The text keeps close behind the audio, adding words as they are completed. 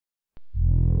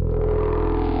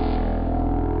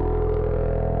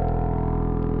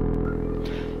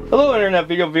Hello Internet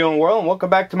Video Viewing World, and welcome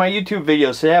back to my YouTube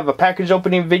videos. Today I have a package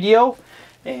opening video,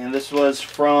 and this was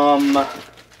from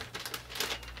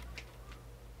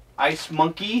Ice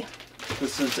Monkey.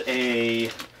 This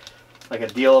is like a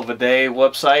deal of a day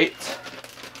website.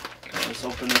 Let's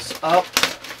open this up.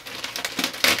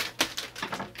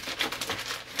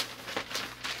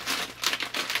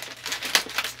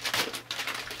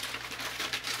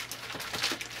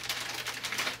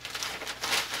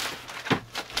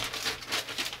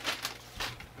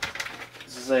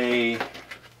 This is a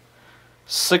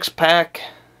 6-pack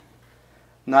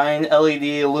 9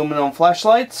 LED aluminum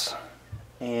flashlights,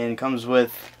 and comes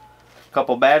with a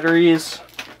couple batteries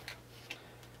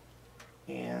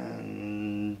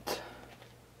and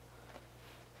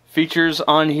features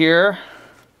on here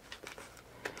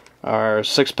are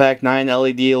 6-pack 9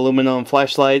 LED aluminum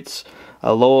flashlights,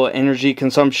 low energy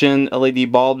consumption LED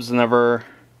bulbs, never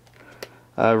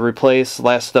replace,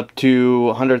 last up to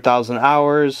 100,000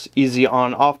 hours, easy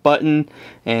on off button,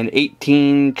 and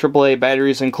 18 AAA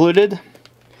batteries included.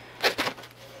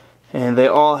 And they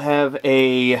all have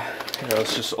here,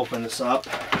 let's just open this up.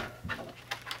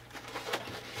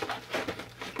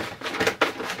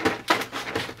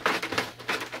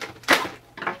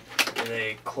 Get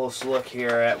a close look here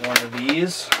at one of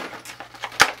these.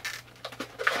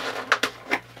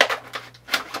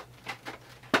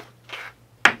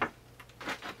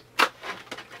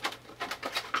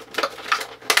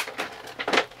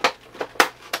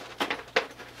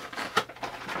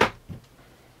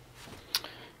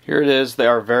 Here it is. They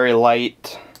are very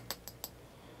light.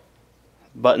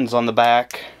 Buttons on the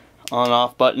back, on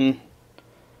off button.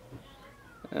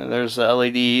 And there's the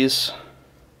LEDs.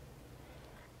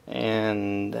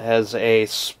 And it has a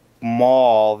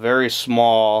small, very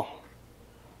small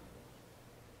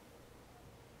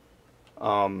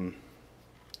whatever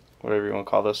you want to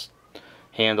call this,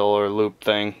 handle or loop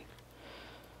thing.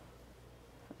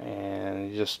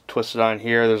 And you just twist it on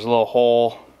here. There's a little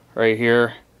hole right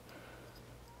here.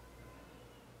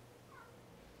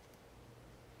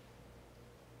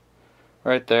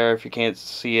 Right there, if you can't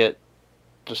see it,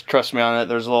 just trust me on it.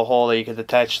 There's a little hole that you can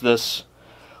attach this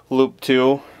loop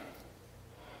to,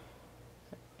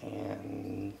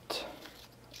 and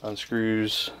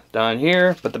unscrews down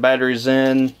here. Put the batteries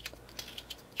in.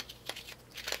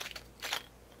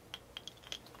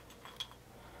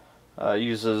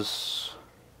 Uses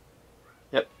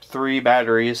 3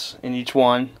 batteries in each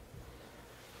one.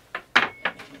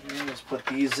 And let's put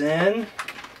these in.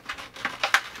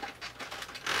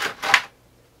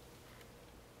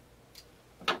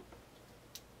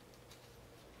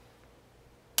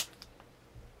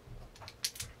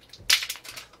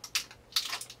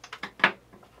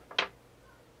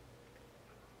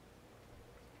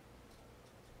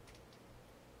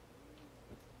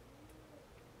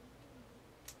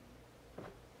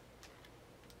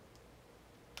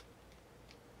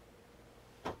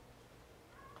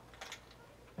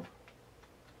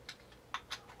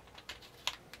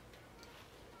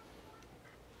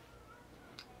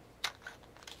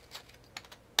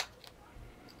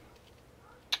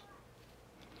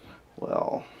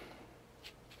 Well,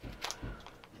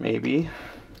 maybe.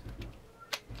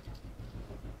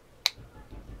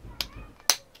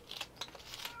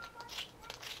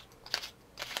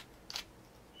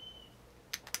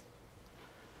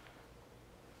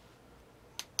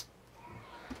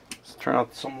 Let's turn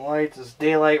out some lights. It's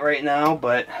daylight right now,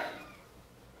 but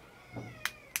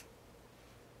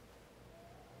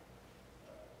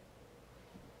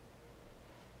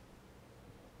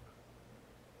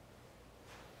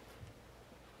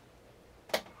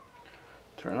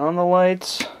turn on the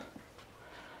lights,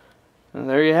 and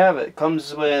there you have it. It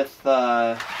comes with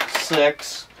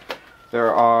 6.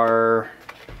 There's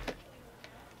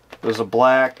a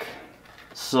black,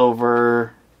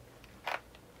 silver,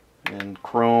 and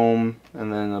chrome,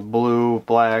 and then a blue,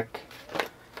 black.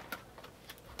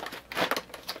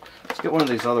 Let's get one of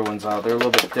these other ones out. They're a little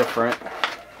bit different.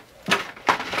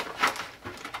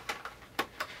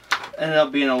 Ended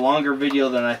up being a longer video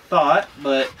than I thought,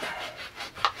 but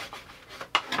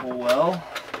oh well.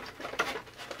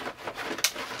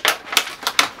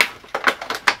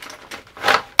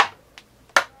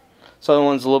 This other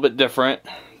one's a little bit different.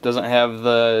 Doesn't have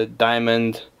the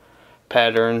diamond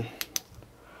pattern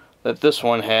that this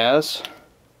one has.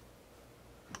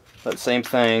 But same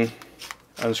thing.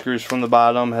 Unscrews from the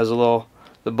bottom. Has the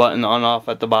button on off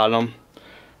at the bottom.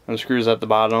 Unscrews at the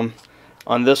bottom.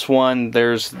 On this one,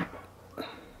 there's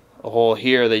a hole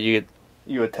here that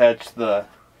you attach the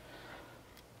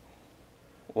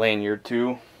lanyard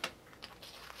to.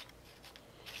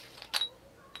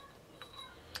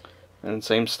 And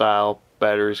same style,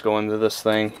 batteries go into this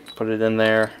thing. Put it in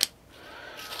there.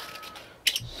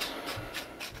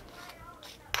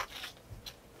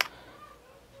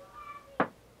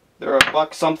 They're a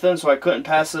buck something, so I couldn't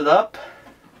pass it up.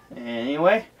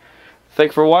 Anyway,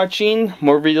 thanks for watching.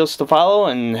 More videos to follow,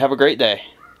 and have a great day.